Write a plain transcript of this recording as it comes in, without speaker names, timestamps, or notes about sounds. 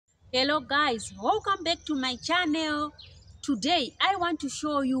Hello guys, welcome back to my channel. Today I want to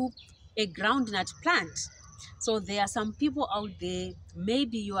show you a groundnut plant. So there are some people out there,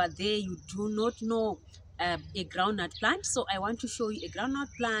 maybe you are there, you do not know a groundnut plant. So I want to show you a groundnut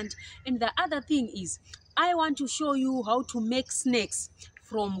plant. And the other thing is, I want to show you how to make snacks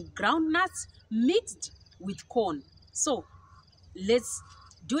from groundnuts mixed with corn. So let's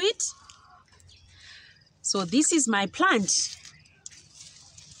do it. So this is my plant.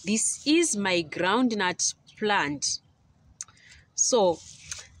 This is my groundnut plant. So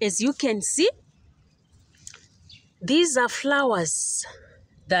as you can see, these are flowers,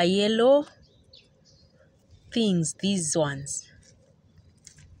 the yellow things, these ones.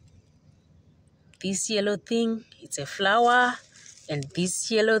 This yellow thing, it's a flower, and this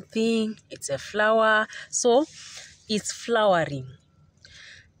yellow thing, it's a flower. So it's flowering.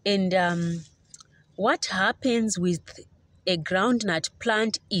 And what happens with a groundnut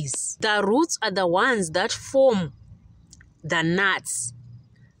plant is the roots are the ones that form the nuts.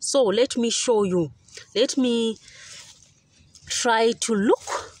 So let me show you. Let me try to look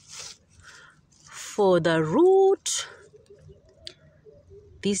for the root.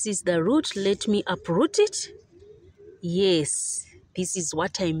 This is the root. Let me uproot it. Yes, this is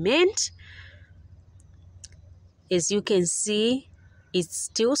what I meant. As you can see, it's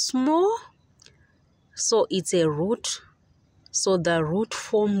still small. So it's a root. So the root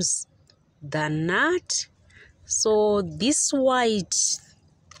forms the nut. So this white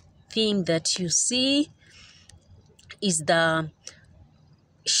thing that you see is the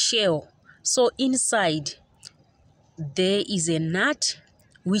shell. So inside there is a nut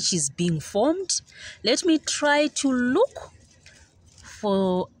which is being formed. Let me try to look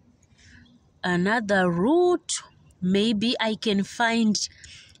for another root. Maybe I can find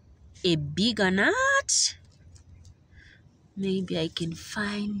a bigger nut. Maybe I can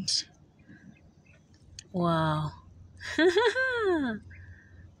find, wow.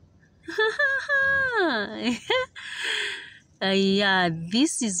 Yeah,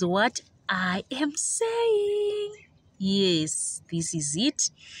 this is what I am saying. Yes, this is it.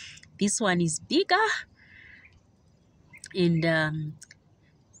 This one is bigger, and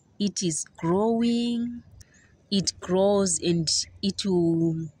it is growing. It grows and it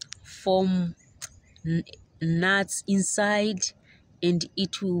will form nuts inside, and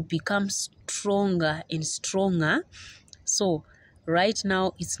it will become stronger and stronger. So right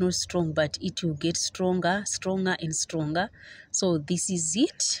now it's not strong, but it will get stronger and stronger. So this is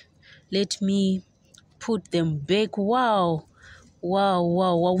it. Let me put them back. Wow.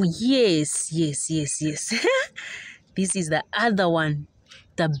 Yes. This is the other one,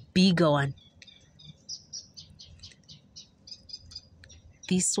 the bigger one.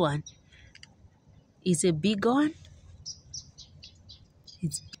 This one is a big one.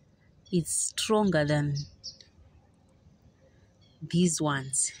 It's stronger than these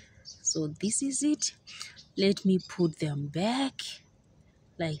ones. So this is it. Let me put them back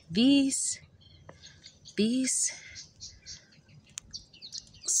like this.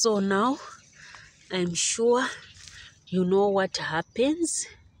 So now I'm sure you know what happens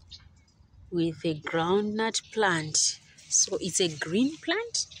with a groundnut plant. So it's a green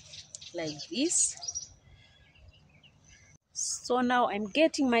plant like this. So now I'm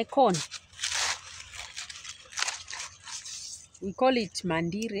getting my corn. We call it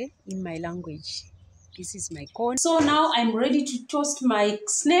mandire in my language. This is my corn. So now I'm ready to toast my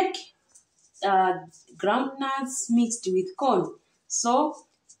snack, groundnuts mixed with corn. So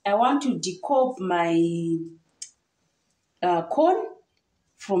I want to decob my corn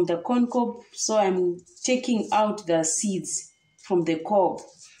from the corn cob. So I'm taking out the seeds from the cob.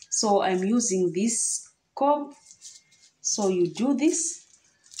 So I'm using this cob. So you do this.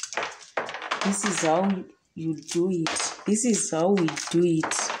 This is how you do it. This is how we do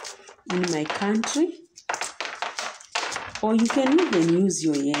it in my country. Or you can even use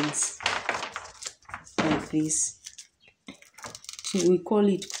your hands like this. We call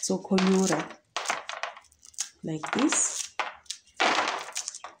it tsokonyora. Like this.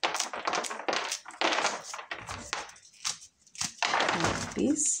 Like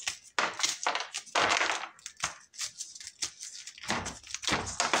this.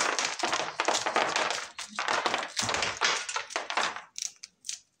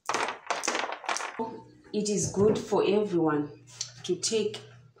 It is good for everyone to take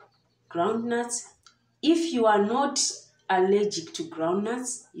groundnuts. If you are not allergic to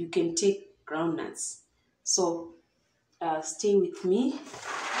groundnuts, you can take groundnuts. So stay with me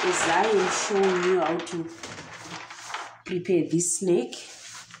as I am showing you how to prepare this snack.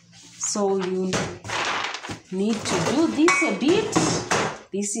 So you need to do this a bit.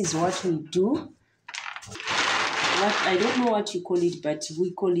 This is what we do. I don't know what you call it, but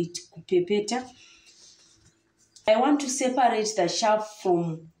we call it kupepeta. I want to separate the chaff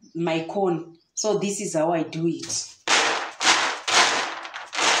from my corn, so this is how I do it.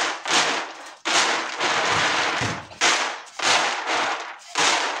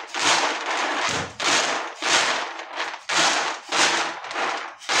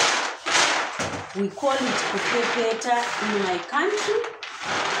 We call it kupepeta in my country.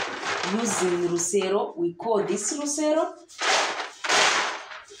 Using rusero, we call this rusero.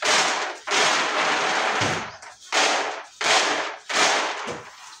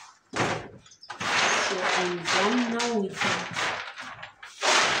 So I'm done now with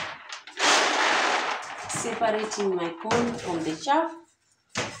separating my corn from the chaff,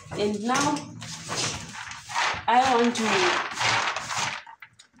 and now I want to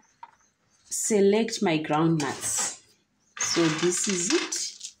select my groundnuts. So this is it.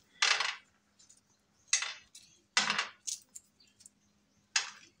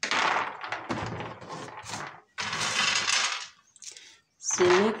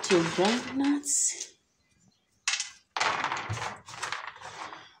 Select your groundnuts.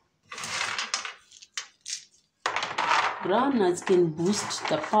 Groundnuts can boost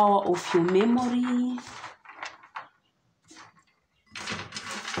the power of your memory.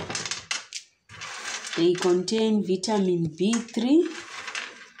 They contain vitamin B3.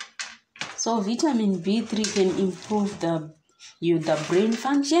 So vitamin B3 can improve the brain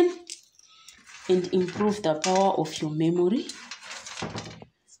function and improve the power of your memory.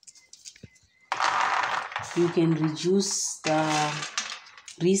 You can reduce the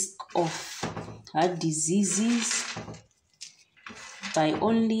risk of heart diseases by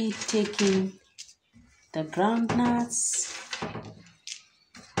only taking the groundnuts.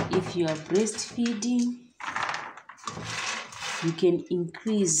 If you are breastfeeding, you can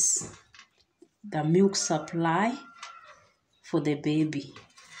increase the milk supply for the baby.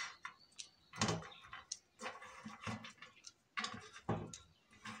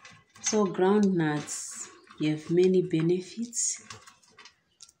 So groundnuts have many benefits.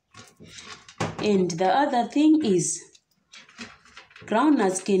 And the other thing is,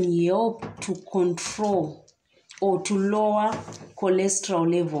 groundnuts can help to control or to lower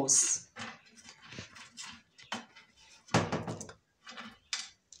cholesterol levels.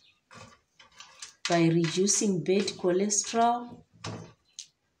 By reducing bad cholesterol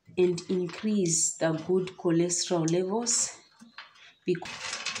and increase the good cholesterol levels.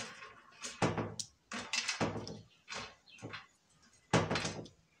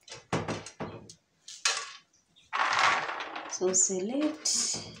 So select.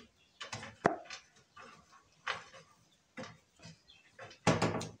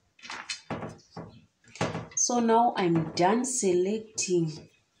 So now I'm done selecting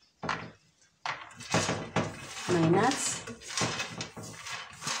my nuts.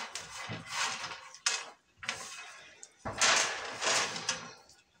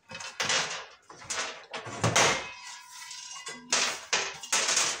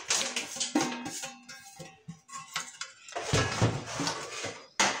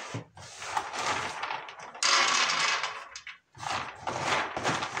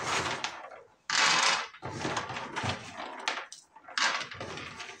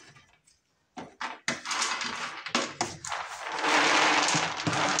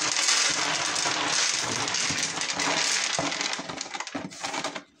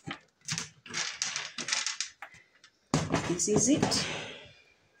 This is it.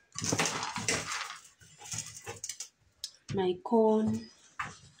 My corn,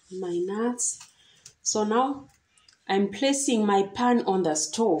 my nuts. So now I'm placing my pan on the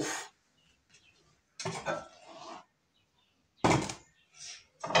stove.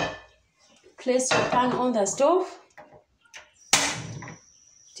 Place your pan on the stove.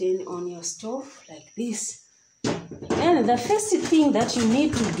 Turn on your stove like this. And the first thing that you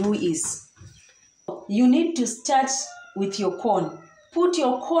need to do is, you need to start with your corn. Put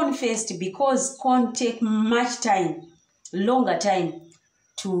your corn first, because corn take much time, longer time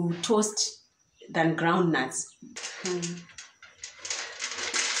to toast than groundnuts.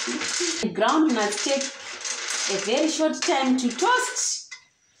 Groundnuts take a very short time to toast.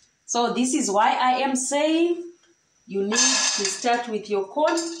 So this is why I am saying you need to start with your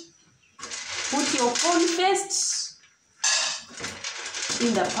corn. Put your corn first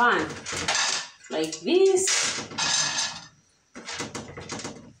in the pan, like this.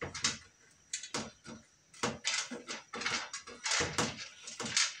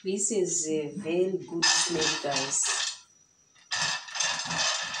 This is a very good snack, guys.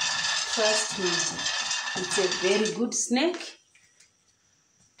 Trust me, it's a very good snack.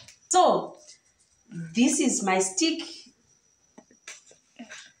 So this is my stick,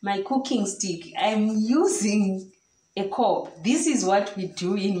 my cooking stick. I'm using a cob. This is what we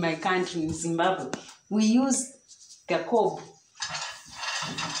do in my country, in Zimbabwe. We use the cob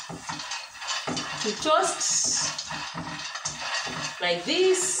to toast like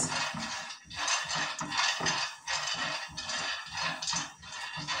this.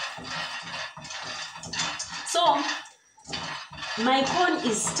 So my corn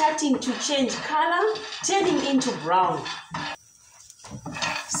is starting to change color, turning into brown.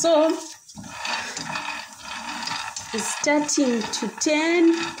 So it's starting to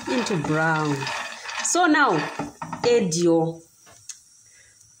turn into brown. So now add your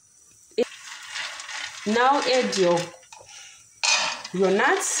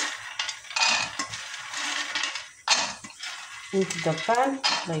nuts into the pan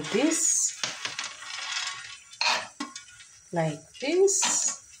like this. Like this.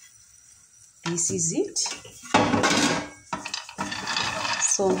 This is it.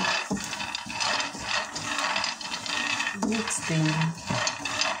 So mix them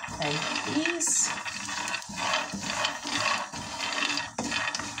like this.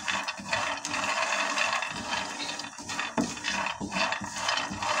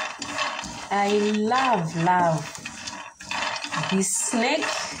 I love this snack.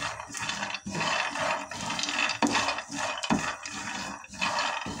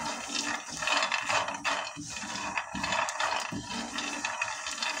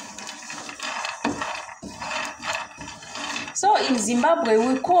 So in Zimbabwe,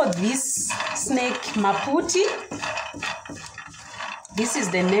 we call this snake maputi. This is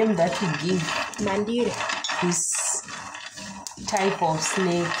the name that we give Mandire. This type of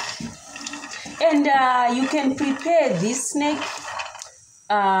snake. And you can prepare this snake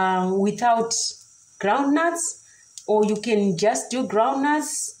without groundnuts, or you can just do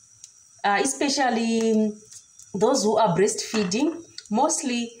groundnuts, especially those who are breastfeeding.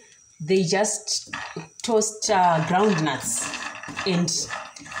 Mostly they just toast groundnuts and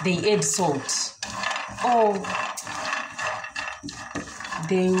they add salt. Oh,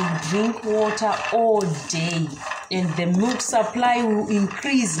 they will drink water all day, and the milk supply will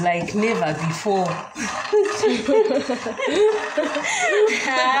increase like never before.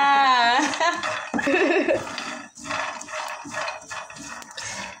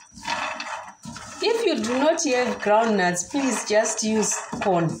 If you do not have groundnuts, please just use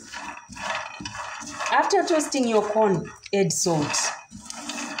corn. After toasting your corn, add salt.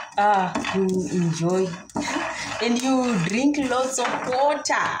 You enjoy. And you drink lots of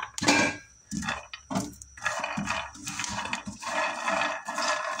water.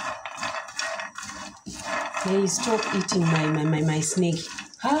 Hey, stop eating my snake.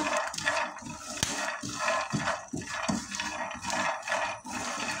 Huh?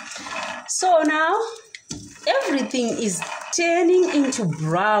 So now everything is turning into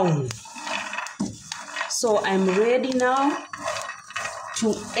brown. So I'm ready now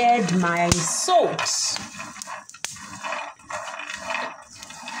to add my salt.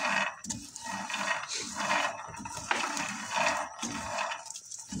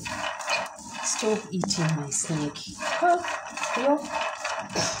 Stop eating my snake.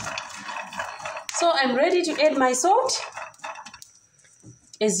 So I'm ready to add my salt.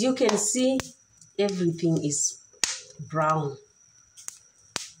 As you can see, everything is brown.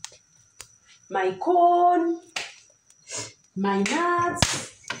 My corn, my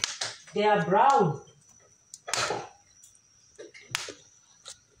nuts, they are brown.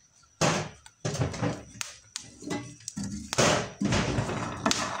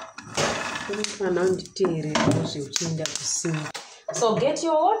 So get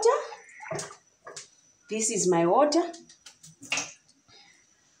your water. This is my water.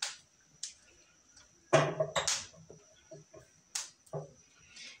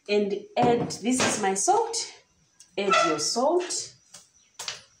 And add, this is my salt. Add your salt.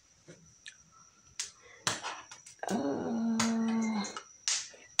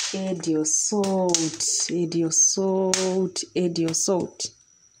 Add your salt. Add your salt. Add your salt.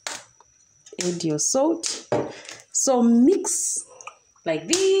 Add your salt. So mix like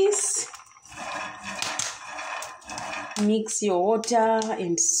this. Mix your water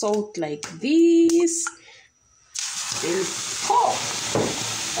and salt like this. Then pour.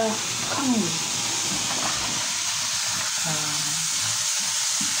 Come on.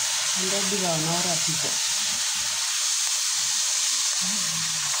 And then do our people.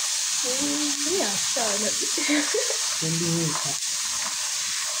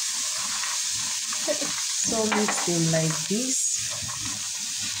 So mix them like this.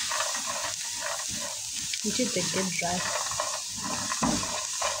 You should take them dry.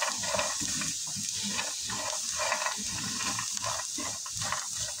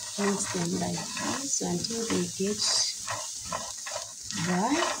 mix them like this until they get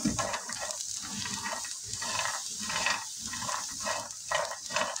dry.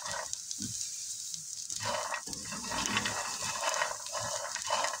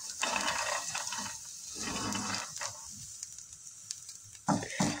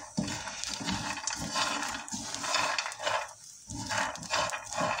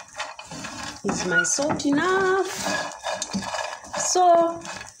 Is my salt enough? So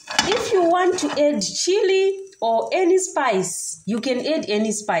if you want to add chili or any spice, you can add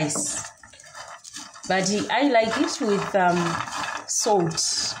any spice, but I like it with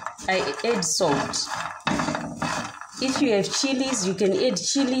salt. I add salt. If you have chilies, you can add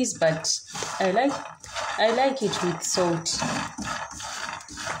chilies, but I like it with salt.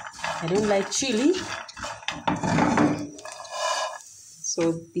 I don't like chili.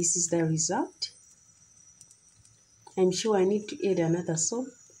 So this is the result. I'm sure I need to add another salt,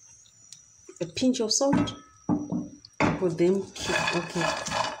 a pinch of salt for them. Okay.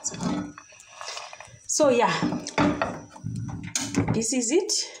 So yeah, this is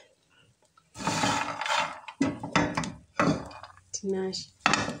it.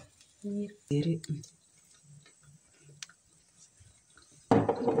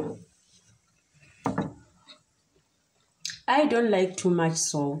 I don't like too much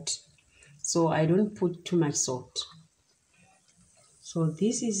salt, so I don't put too much salt. So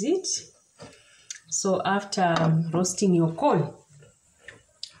this is it. So after roasting your corn,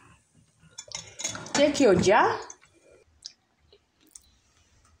 take your jar.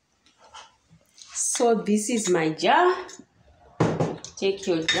 So this is my jar. Take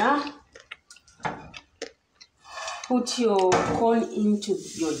your jar. Put your corn into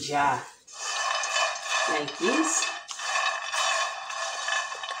your jar like this.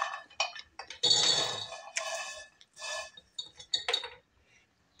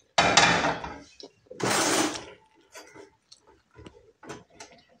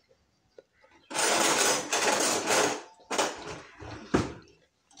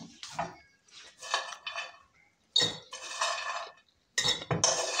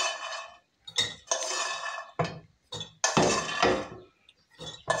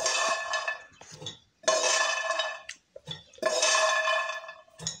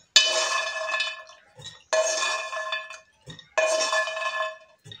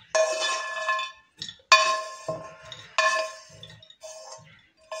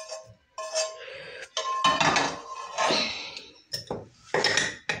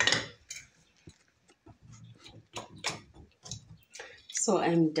 So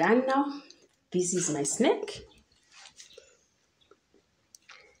I'm done now. This is my snack.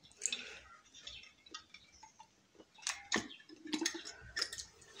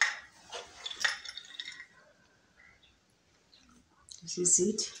 This is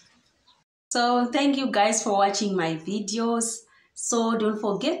it. So thank you guys for watching my videos. So don't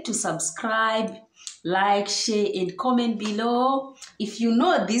forget to subscribe, like, share, and comment below. If you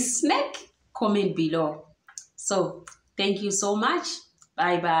know this snack, comment below. So thank you so much.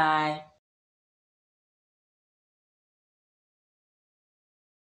 Bye bye.